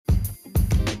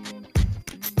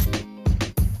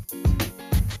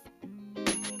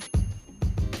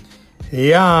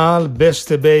Ja,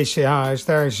 beste BCH'ers,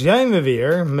 daar zijn we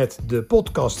weer met de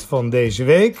podcast van deze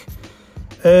week.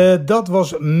 Dat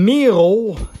was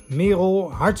Merel.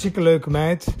 Merel, hartstikke leuke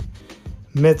meid.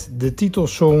 Met de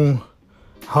titelsong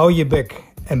Hou je bek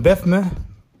en bef me.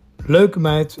 Leuke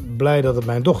meid, blij dat het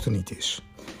mijn dochter niet is.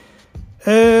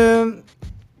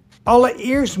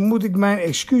 Allereerst moet ik mijn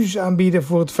excuses aanbieden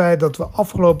voor het feit dat we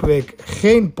afgelopen week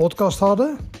geen podcast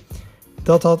hadden.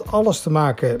 Dat had alles te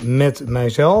maken met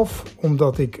mijzelf,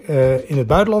 omdat ik in het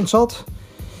buitenland zat.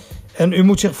 En u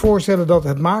moet zich voorstellen dat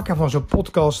het maken van zo'n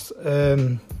podcast,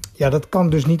 dat kan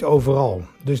dus niet overal.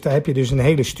 Dus daar heb je dus een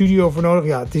hele studio voor nodig.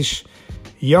 Ja, het is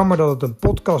jammer dat het een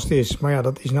podcast is, maar ja,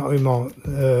 dat is nou eenmaal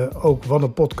ook wat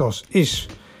een podcast is.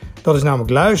 Dat is namelijk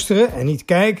luisteren en niet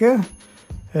kijken.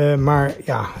 Maar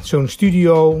ja, zo'n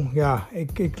studio, ja,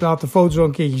 ik laat de foto's wel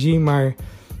een keertje zien, maar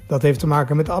dat heeft te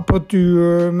maken met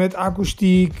apparatuur, met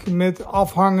akoestiek, met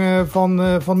afhangen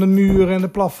van de muren en de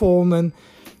plafond.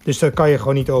 Dus dat kan je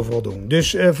gewoon niet overal doen.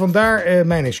 Dus vandaar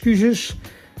mijn excuses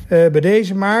bij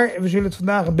deze. Maar we zullen het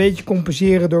vandaag een beetje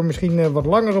compenseren door misschien een wat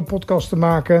langere podcast te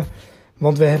maken.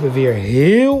 Want we hebben weer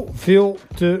heel veel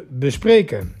te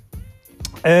bespreken.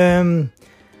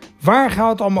 Waar gaan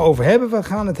we het allemaal over hebben? We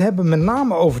gaan het hebben met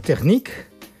name over techniek.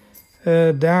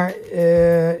 Daar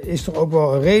is toch ook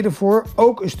wel een reden voor.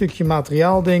 Ook een stukje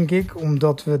materiaal, denk ik.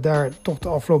 Omdat we daar toch de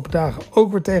afgelopen dagen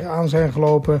ook weer tegenaan zijn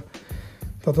gelopen.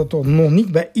 Dat het toch nog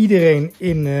niet bij iedereen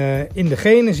in de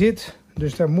genen zit.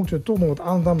 Dus daar moeten we toch nog wat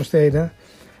aandacht aan besteden.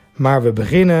 Maar we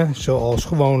beginnen zoals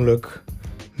gewoonlijk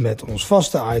met ons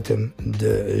vaste item,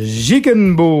 de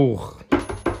ziekenboeg.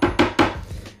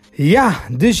 Ja,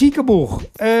 de ziekenboeg.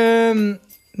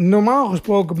 Normaal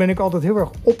gesproken ben ik altijd heel erg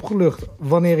opgelucht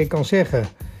wanneer ik kan zeggen,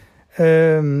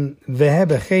 we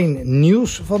hebben geen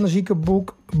nieuws van de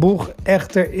ziekenboeg.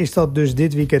 Echter is dat dus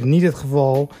dit weekend niet het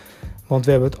geval, want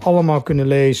we hebben het allemaal kunnen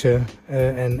lezen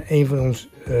en een van ons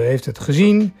heeft het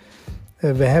gezien.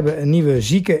 We hebben een nieuwe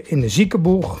zieke in de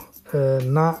ziekenboeg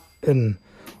na een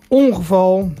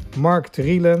ongeval. Mark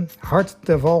Teriele, hard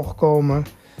ten val gekomen.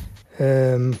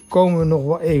 Komen we nog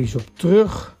wel even op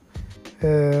terug.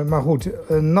 Maar goed,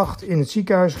 een nacht in het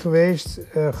ziekenhuis geweest.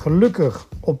 Gelukkig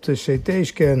op de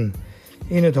CT-scan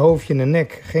in het hoofdje en de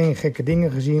nek geen gekke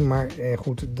dingen gezien. Maar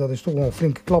goed, dat is toch wel een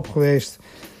flinke klap geweest.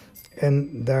 En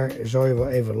daar zou je wel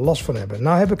even last van hebben.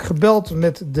 Nou heb ik gebeld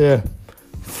met de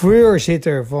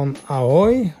voorzitter van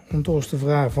Ahoy. Om toch eens te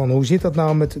vragen van hoe zit dat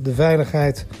nou met de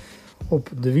veiligheid op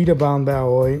de wielerbaan bij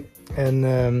Ahoy. En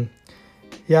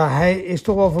hij is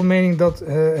toch wel van mening dat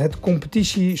het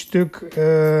competitiestuk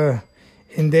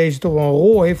in deze toch wel een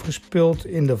rol heeft gespeeld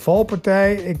in de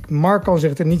valpartij. Mark kan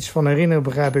zich er niets van herinneren,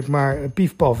 begrijp ik, maar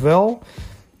Pief Paf wel.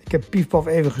 Ik heb Pief Paf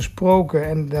even gesproken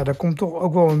en daar komt toch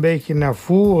ook wel een beetje naar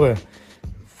voren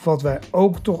wat wij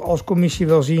ook toch als commissie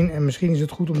wel zien. En misschien is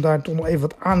het goed om daar toch nog even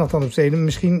wat aandacht aan te besteden.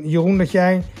 Misschien, Jeroen, dat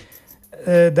jij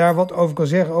daar wat over kan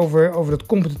zeggen over dat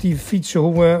competitieve fietsen.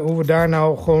 Hoe we daar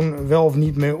nou gewoon wel of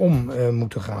niet mee om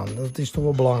moeten gaan. Dat is toch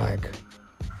wel belangrijk.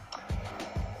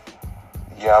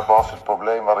 Ja, Bas, het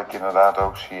probleem wat ik inderdaad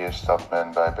ook zie is dat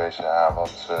men bij BCH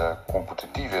wat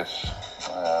competitief is.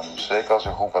 Zeker als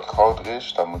een groep wat groter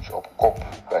is, dan moet je op kop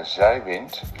bij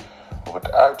zijwind op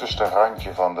het uiterste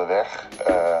randje van de weg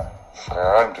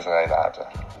ruimte vrijlaten.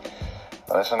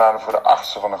 Dan is er namelijk voor de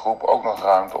achterste van de groep ook nog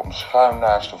ruimte om schuin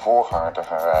naast de voorganger te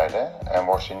gaan rijden en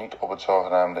wordt je niet op het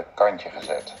zogenaamde kantje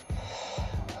gezet.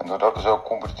 En doordat we zo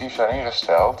competitief zijn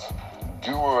ingesteld,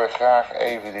 duwen we graag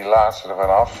even die laatste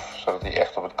ervan af, zodat die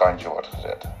echt op het kantje wordt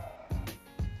gezet.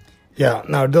 Ja,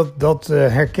 nou dat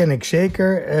herken ik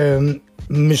zeker.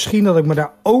 Misschien dat ik me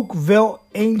daar ook wel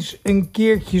eens een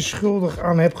keertje schuldig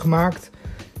aan heb gemaakt.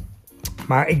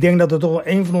 Maar ik denk dat er toch wel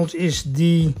een van ons is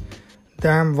die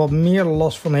daar wat meer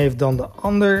last van heeft dan de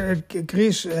ander.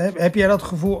 Chris, heb jij dat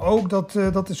gevoel ook dat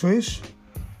het zo is?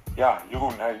 Ja,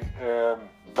 Jeroen,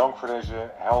 dank voor deze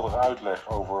heldere uitleg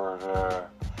over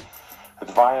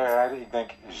het waaierrijden. Ik denk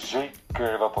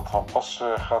zeker dat dat van pas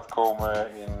gaat komen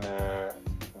in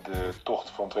de tocht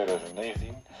van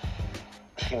 2019.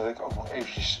 Misschien dat ik ook nog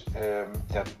eventjes,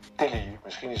 Tilly,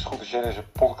 misschien is het goed als jij deze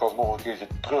podcast nog een keertje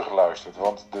terugluistert.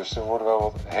 Want dus er worden wel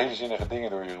wat hele zinnige dingen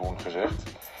door Jeroen gezegd.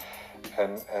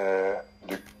 En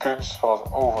de kunst van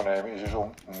het overnemen is dus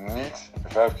om niet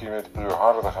 5 km per uur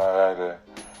harder te gaan rijden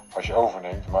als je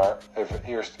overneemt. Maar even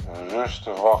eerst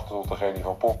rustig wachten tot degene die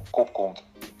van kop komt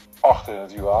achter in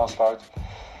het wiel aansluit.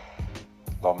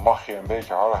 Dan mag je een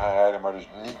beetje harder gaan rijden, maar dus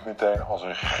niet meteen als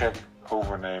een gek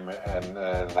overnemen en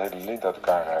het hele lint uit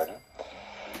elkaar rijden.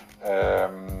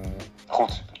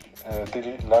 Goed,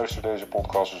 Tilly, luister deze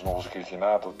podcast dus nog eens een keertje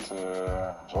na. Dat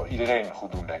zal iedereen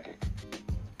goed doen, denk ik.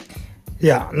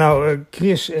 Ja, nou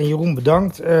Chris en Jeroen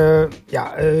bedankt.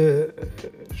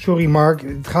 Sorry Mark,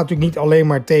 het gaat natuurlijk niet alleen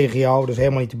maar tegen jou. Dat is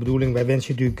helemaal niet de bedoeling. Wij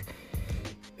wensen je natuurlijk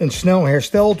een snel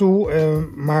herstel toe.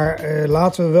 Maar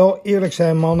laten we wel eerlijk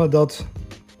zijn mannen, dat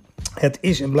het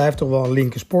is en blijft toch wel een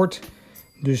linker sport.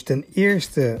 Dus ten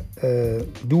eerste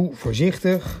doe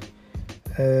voorzichtig.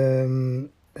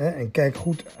 En kijk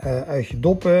goed uit je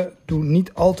doppen. Doe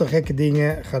niet al te gekke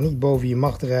dingen. Ga niet boven je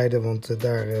macht rijden, want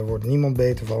daar wordt niemand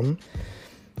beter van.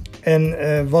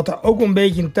 En wat er ook een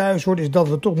beetje in thuis hoort, is dat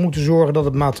we toch moeten zorgen dat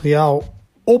het materiaal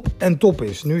op en top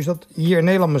is. Nu is dat hier in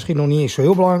Nederland misschien nog niet eens zo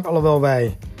heel belangrijk. Alhoewel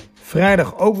wij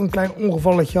vrijdag ook een klein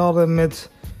ongevalletje hadden met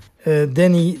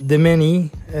Danny de Manny.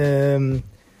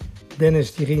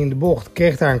 Dennis die ging in de bocht,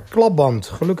 kreeg daar een klapband.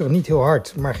 Gelukkig niet heel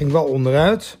hard, maar ging wel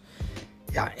onderuit.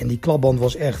 Ja, en die klapband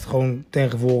was echt gewoon ten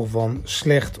gevolge van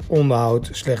slecht onderhoud,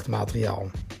 slecht materiaal.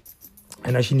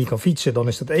 En als je niet kan fietsen, dan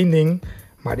is dat één ding.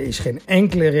 Maar er is geen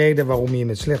enkele reden waarom je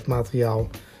met slecht materiaal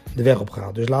de weg op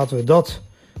gaat. Dus laten we dat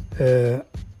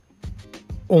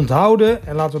onthouden.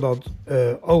 En laten we dat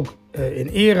ook in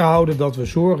ere houden. Dat we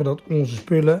zorgen dat onze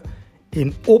spullen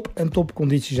in op- en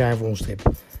topconditie zijn voor ons trip.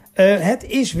 Het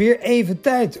is weer even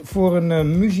tijd voor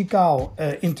een muzikaal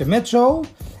intermezzo.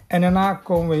 En daarna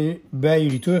komen we bij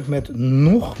jullie terug met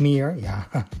nog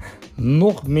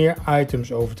meer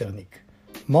items over techniek.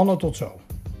 Mannen, tot zo.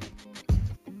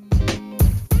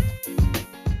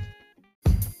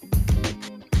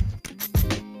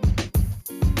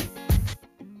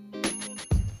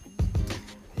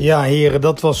 Ja heren,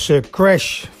 dat was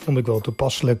Crash. Vond ik wel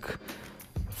toepasselijk.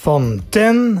 Van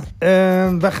 10.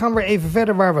 We gaan weer even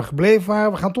verder waar we gebleven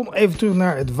waren. We gaan toch even terug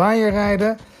naar het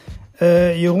waaierrijden.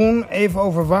 Jeroen, even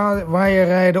over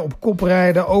waaierrijden, op kop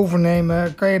rijden,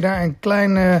 overnemen. Kan je daar een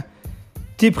kleine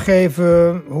tip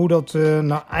geven hoe dat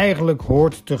nou eigenlijk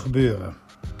hoort te gebeuren?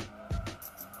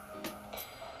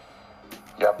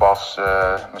 Ja Bas,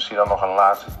 misschien dan nog een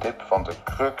laatste tip. Want de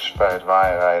crux bij het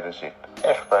waaierrijden zit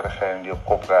echt bij degene die op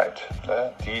kop rijdt.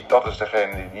 Dat is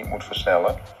degene die niet moet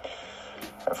versnellen.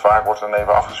 En vaak wordt dan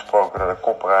even afgesproken dat de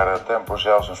koprijder het tempo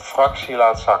zelfs een fractie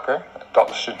laat zakken. Dat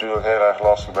is natuurlijk heel erg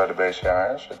lastig bij de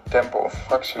BCA'ers. Het tempo een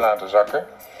fractie laten zakken.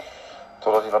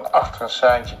 Totdat hij van achter een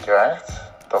seintje krijgt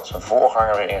dat zijn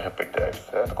voorganger weer ingepikt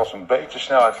heeft. Dat kost een beetje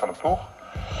snelheid van de ploeg.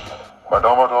 Maar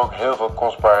dan wordt er ook heel veel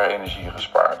kostbare energie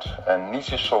gespaard. En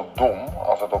niets is zo dom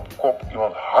als dat op kop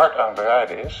iemand hard aan het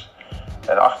rijden is.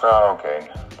 En achteraan ook één.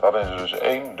 Dat is dus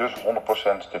 1, dus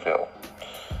 100% te veel.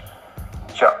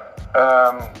 Tja.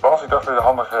 Bas, ik dacht dat er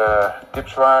handige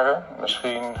tips waren.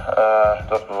 Misschien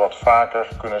dat we wat vaker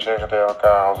kunnen zeggen tegen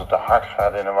elkaar als het te hard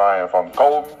gaat in een waaier van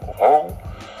kalm of ho.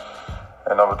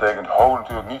 En dat betekent ho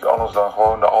natuurlijk niet anders dan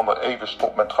gewoon de ander even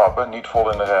stopt met trappen, niet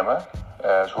vol in de remmen.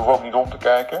 Ze hoeven ook niet om te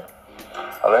kijken.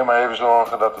 Alleen maar even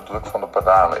zorgen dat de druk van de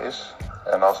pedalen is.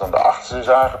 En als dan de achterste is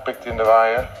aangepikt in de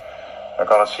waaier, dan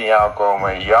kan het signaal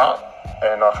komen ja.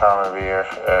 En dan gaan we weer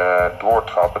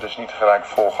doortrappen. Dus niet gelijk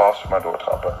vol gas, maar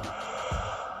doortrappen.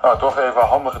 Nou, toch even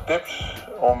handige tips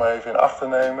om even in acht te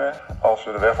nemen als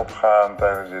we de weg op gaan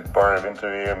tijdens dit barre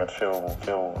winterweer met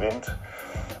veel wind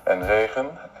en regen.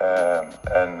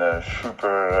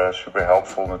 Super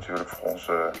helpvol natuurlijk voor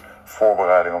onze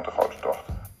voorbereiding op de grote tocht.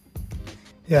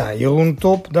 Ja, Jeroen,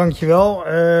 top, dankjewel.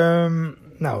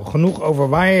 Nou, genoeg over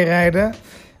waaierrijden.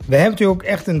 We hebben natuurlijk ook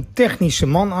echt een technische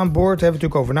man aan boord. Daar hebben we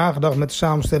natuurlijk over nagedacht met de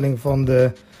samenstelling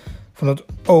van het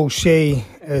OC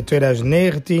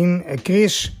 2019.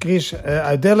 Chris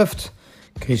uit Delft.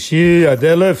 Chrisje uit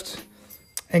Delft.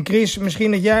 En Chris,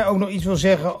 misschien dat jij ook nog iets wil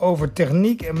zeggen over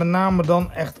techniek. En met name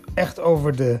dan echt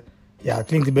over het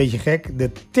klinkt een beetje gek,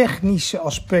 de technische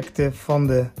aspecten van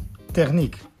de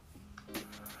techniek.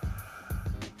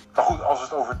 Nou goed, als we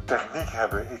het over techniek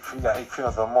hebben, ik vind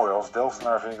dat wel mooi. Als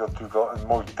Delftenaar vind ik dat natuurlijk wel een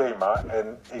mooi thema.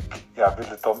 En ik wil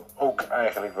het dan ook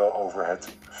eigenlijk wel over het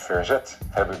verzet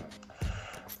hebben.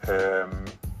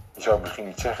 Je zou het misschien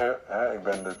niet zeggen, ik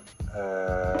ben de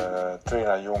 2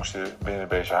 na jongste binnen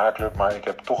de BCH-club, maar ik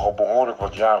heb toch al behoorlijk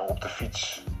wat jaren op de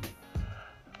fiets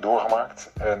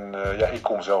doorgemaakt. En ik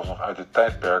kom zelfs nog uit het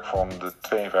tijdperk van de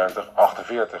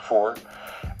 52-48 voor.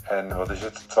 En wat is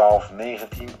het,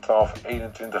 12-19,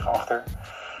 12-21 achter.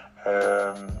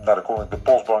 Daar kon ik de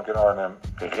Postbank in Arnhem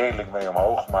redelijk mee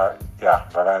omhoog. Maar ja,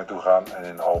 waar wij naartoe gaan en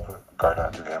in Alpen kan je daar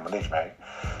natuurlijk helemaal niks mee.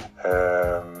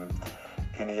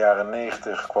 In de jaren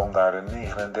 90 kwam daar de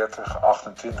 39,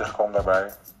 28 kwam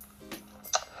daarbij.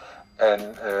 En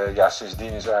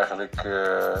sindsdien is eigenlijk,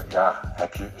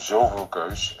 heb je zoveel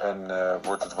keus. En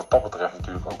wordt het wat dat betreft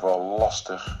natuurlijk ook wel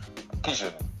lastig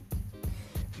kiezen.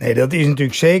 Nee, dat is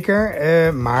natuurlijk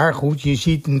zeker. Maar goed, je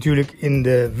ziet natuurlijk in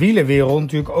de wielerwereld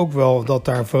natuurlijk ook wel dat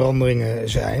daar veranderingen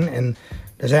zijn. En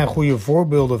er zijn goede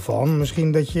voorbeelden van.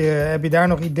 Misschien heb je daar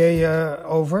nog ideeën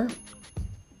over?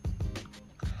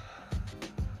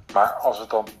 Maar als we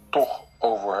het dan toch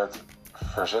over het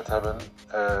verzet hebben,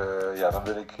 dan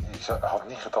wil ik had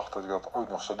niet gedacht dat ik dat ooit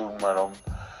nog zou doen, maar dan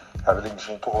wil ik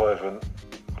misschien toch wel even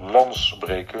een lans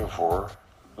breken voor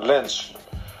Lance.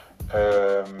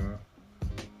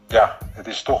 Het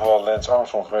is toch wel Lance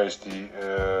Armstrong geweest die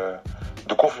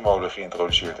de koffiemolen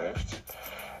geïntroduceerd heeft.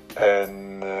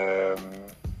 En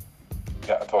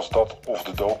het was dat of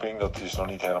de doping, dat is nog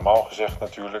niet helemaal gezegd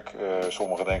natuurlijk.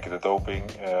 Sommigen denken de doping,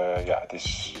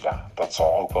 dat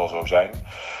zal ook wel zo zijn.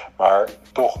 Maar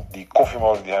toch, die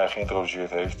koffiemolen die hij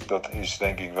geïntroduceerd heeft, dat is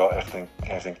denk ik wel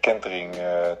echt een kentering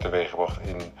teweeggebracht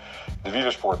in de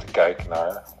wielersport. Kijk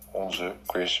naar onze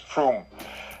Chris Froome.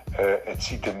 Het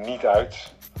ziet er niet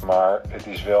uit, maar het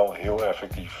is wel heel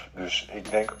effectief. Dus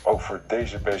ik denk ook voor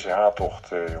deze BCH-tocht,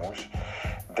 jongens,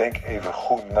 denk even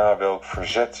goed na welk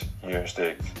verzet je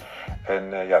steekt.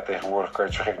 En tegenwoordig kan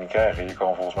je het zo gek niet krijgen. Je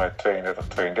kan volgens mij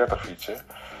 32 fietsen.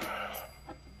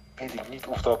 Weet ik niet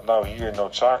of dat nou hier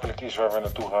noodzakelijk is waar we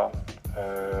naartoe gaan.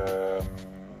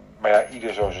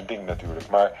 Ieder zo zijn ding natuurlijk.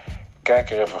 Maar kijk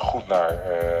er even goed naar,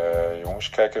 jongens.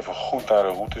 Kijk even goed naar de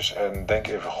routes en denk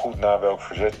even goed na welk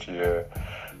verzet je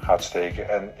gaat steken.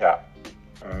 En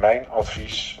mijn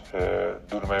advies,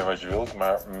 doe ermee wat je wilt,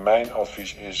 maar mijn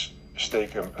advies is: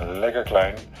 steek hem lekker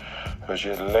klein. Zodat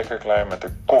je lekker klein met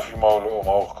de koffiemolen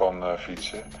omhoog kan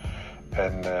fietsen.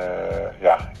 En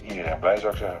iedereen blij,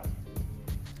 zou ik zeggen.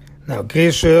 Nou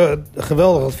Chris,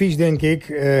 geweldig advies denk ik.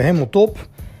 Helemaal top.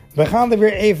 We gaan er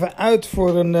weer even uit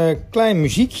voor een klein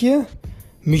muziekje.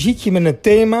 Muziekje met een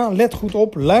thema. Let goed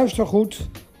op, luister goed.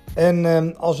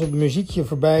 En als het muziekje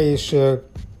voorbij is,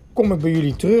 kom ik bij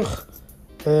jullie terug.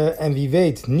 En wie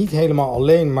weet, niet helemaal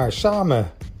alleen, maar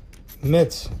samen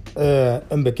met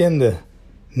een bekende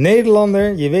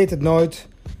Nederlander. Je weet het nooit.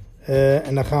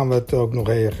 En daar gaan we het ook nog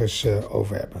ergens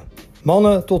over hebben.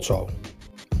 Mannen, tot zo.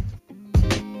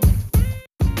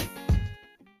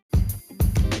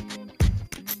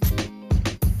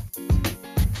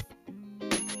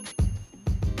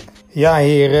 Ja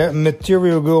heren,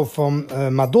 Material Girl van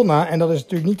Madonna. En dat is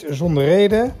natuurlijk niet zonder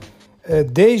reden.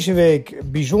 Deze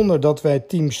week bijzonder dat wij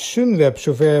Team Sunweb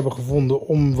zover hebben gevonden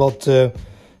om wat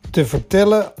te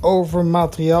vertellen over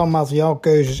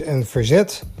materiaalkeuzes en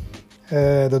verzet.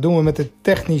 Dat doen we met de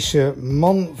technische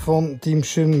man van Team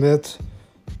Sunweb,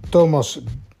 Thomas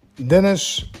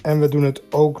Dennis. En we doen het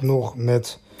ook nog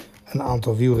met een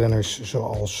aantal wielrenners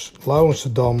zoals Laurens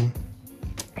de Dam,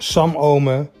 Sam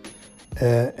Omen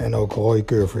en ook Roy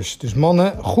Curvers. Dus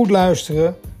mannen, goed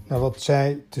luisteren naar wat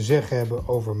zij te zeggen hebben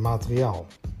over materiaal.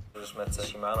 Dus met de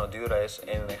Shimano Dura-Ace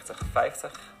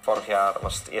 9150. Vorig jaar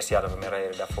was het eerste jaar dat we mee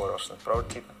reden, daarvoor was het een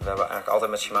prototype. We hebben eigenlijk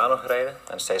altijd met Shimano gereden.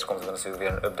 En steeds komt er natuurlijk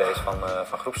weer een update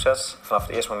van groepsets. Vanaf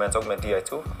het eerste moment ook met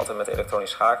Di2, altijd met elektronisch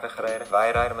schakelen gereden.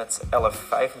 Wij rijden met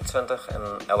 1125 en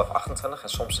 1128 en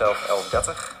soms zelfs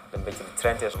 1130. Een beetje de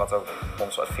trend is, wat ook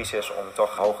ons advies is, om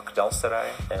toch hoge cadans te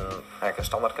rijden. En eigenlijk een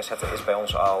standaard cassette is bij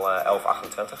ons al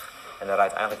 1128 en daar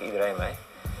rijdt eigenlijk iedereen mee.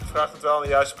 Je vraagt het wel aan de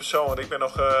juiste persoon, want ik ben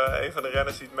nog een van de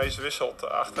renners die het meest wisselt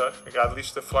achter. Ik rijd het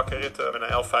liefst de vlakke ritten met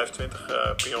een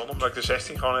 11.25 pion, omdat ik de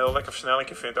 16 gewoon een heel lekker versnelling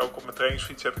vind. Ook op mijn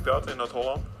trainingsfiets heb ik dat in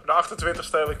Noord-Holland. De 28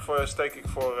 steek ik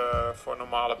voor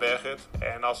normale bergrit.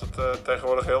 En als het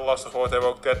tegenwoordig heel lastig wordt, hebben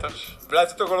we ook 30's. Je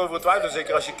blijft er toch wel over twijfelen,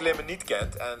 zeker als je klimmen niet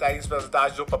kent. En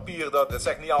tijdingspercentages op papier, dat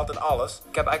zegt niet altijd alles.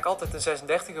 Ik heb eigenlijk altijd een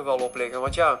 36er wel op liggen,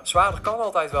 want zwaarder kan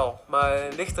altijd wel. Maar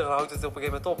lichter houdt het op een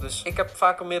gegeven moment op. Dus ik heb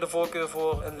vaker meer de voorkeur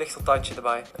voor een lichter tandje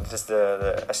erbij. Dit is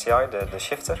de SCI, de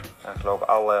shifter. Er lopen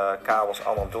alle kabels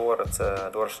allemaal door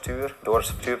het stuur, door het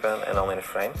stuurpen en dan in het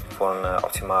frame. Voor een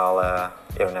optimale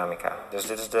aerodynamica. Dus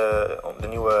dit is de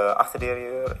nieuwe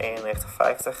achterderieur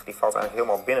 9150. Die valt eigenlijk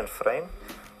helemaal binnen het frame.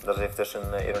 Dat heeft dus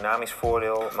een aerodynamisch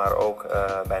voordeel, maar ook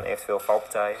bij een eventueel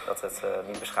valpartij dat het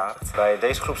niet beschadigt. Bij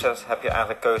deze groepset heb je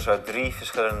eigenlijk keuze uit 3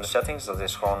 verschillende settings. Dat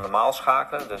is gewoon normaal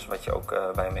schakelen, dus wat je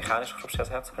ook bij een mechanische groepset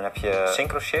hebt. Dan heb je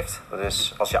synchro shift, dat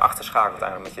is als je achterschakelt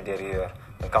eigenlijk met je derieur.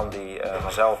 Dan kan die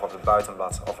vanzelf op het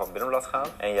buitenblad of op het binnenblad gaan.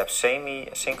 En je hebt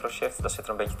semi-synchro shift, dat zit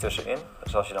er een beetje tussenin.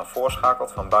 Dus als je dan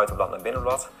voorschakelt van buitenblad naar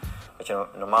binnenblad, wat je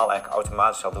normaal eigenlijk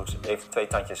automatisch al doet, even 2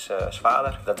 tandjes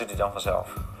zwaarder, dat doet hij dan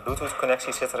vanzelf.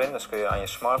 Bluetooth-connectie zit erin, dus kun je aan je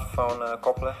smartphone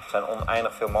koppelen. Er zijn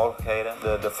oneindig veel mogelijkheden.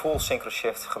 De full synchro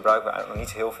shift gebruiken we eigenlijk nog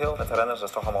niet heel veel met de renners. Dat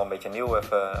is toch allemaal een beetje nieuw,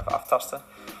 even aftasten.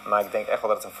 Maar ik denk echt wel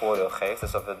dat het een voordeel geeft,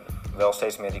 dus dat we wel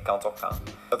steeds meer die kant op gaan.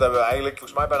 Dat hebben we eigenlijk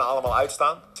volgens mij bijna allemaal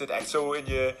uitstaan. Het zit echt zo in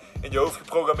je hoofd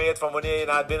geprogrammeerd van wanneer je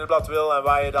naar het binnenblad wil en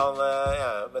waar je dan,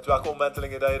 met welke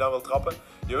omwentelingen dat je dan wil trappen.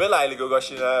 Je wil eigenlijk ook als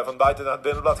je van buiten naar het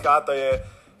binnenblad gaat dat je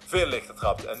veel lichter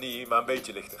trapt en niet maar een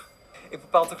beetje lichter. Ik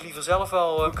bepaal toch liever zelf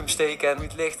wel hoe ik hem steek en hoe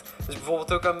het ligt. Dus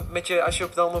bijvoorbeeld ook als je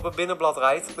dan op een binnenblad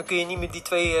rijdt, dan kun je niet met die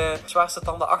twee zwaarste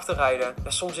tanden achter rijden. Ja,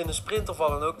 soms in een sprint of wat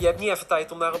dan ook. Je hebt niet even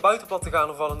tijd om naar een buitenblad te gaan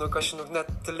of wat dan ook als je nog net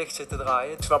te licht zit te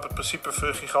draaien. Ik snap het principe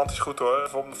gigantisch goed hoor.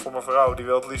 Voor mijn vrouw, die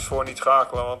wil het liefst voor niet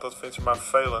schakelen, want dat vindt ze maar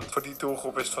vervelend. Voor die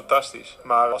doelgroep is het fantastisch.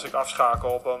 Maar als ik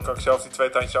afschakel, dan kan ik zelf die 2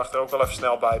 tandjes achter ook wel even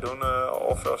snel bij doen.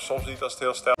 Of soms niet als het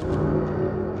heel snel.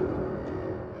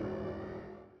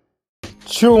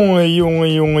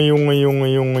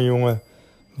 Jongen.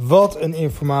 Wat een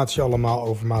informatie allemaal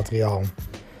over materiaal.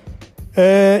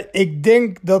 Ik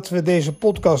denk dat we deze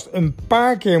podcast een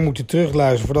paar keer moeten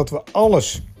terugluisteren voordat we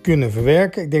alles kunnen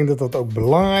verwerken. Ik denk dat dat ook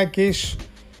belangrijk is.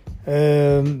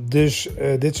 Dus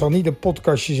dit zal niet een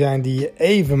podcastje zijn die je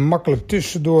even makkelijk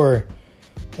tussendoor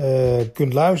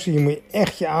kunt luisteren. Hier moet je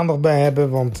echt je aandacht bij hebben,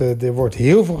 want er wordt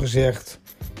heel veel gezegd.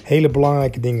 Hele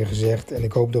belangrijke dingen gezegd. En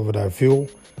ik hoop dat we daar veel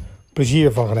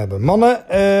plezier van gaan hebben. Mannen,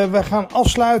 we gaan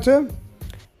afsluiten.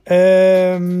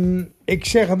 Ik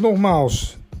zeg het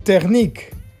nogmaals.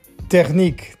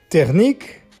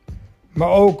 Techniek. Maar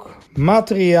ook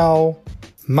materiaal.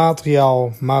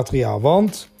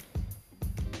 Want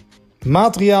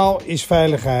materiaal is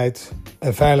veiligheid.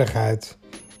 En veiligheid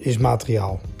is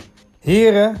materiaal.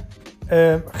 Heren,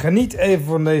 geniet even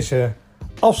van deze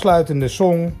afsluitende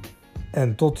song.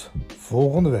 En tot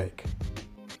volgende week.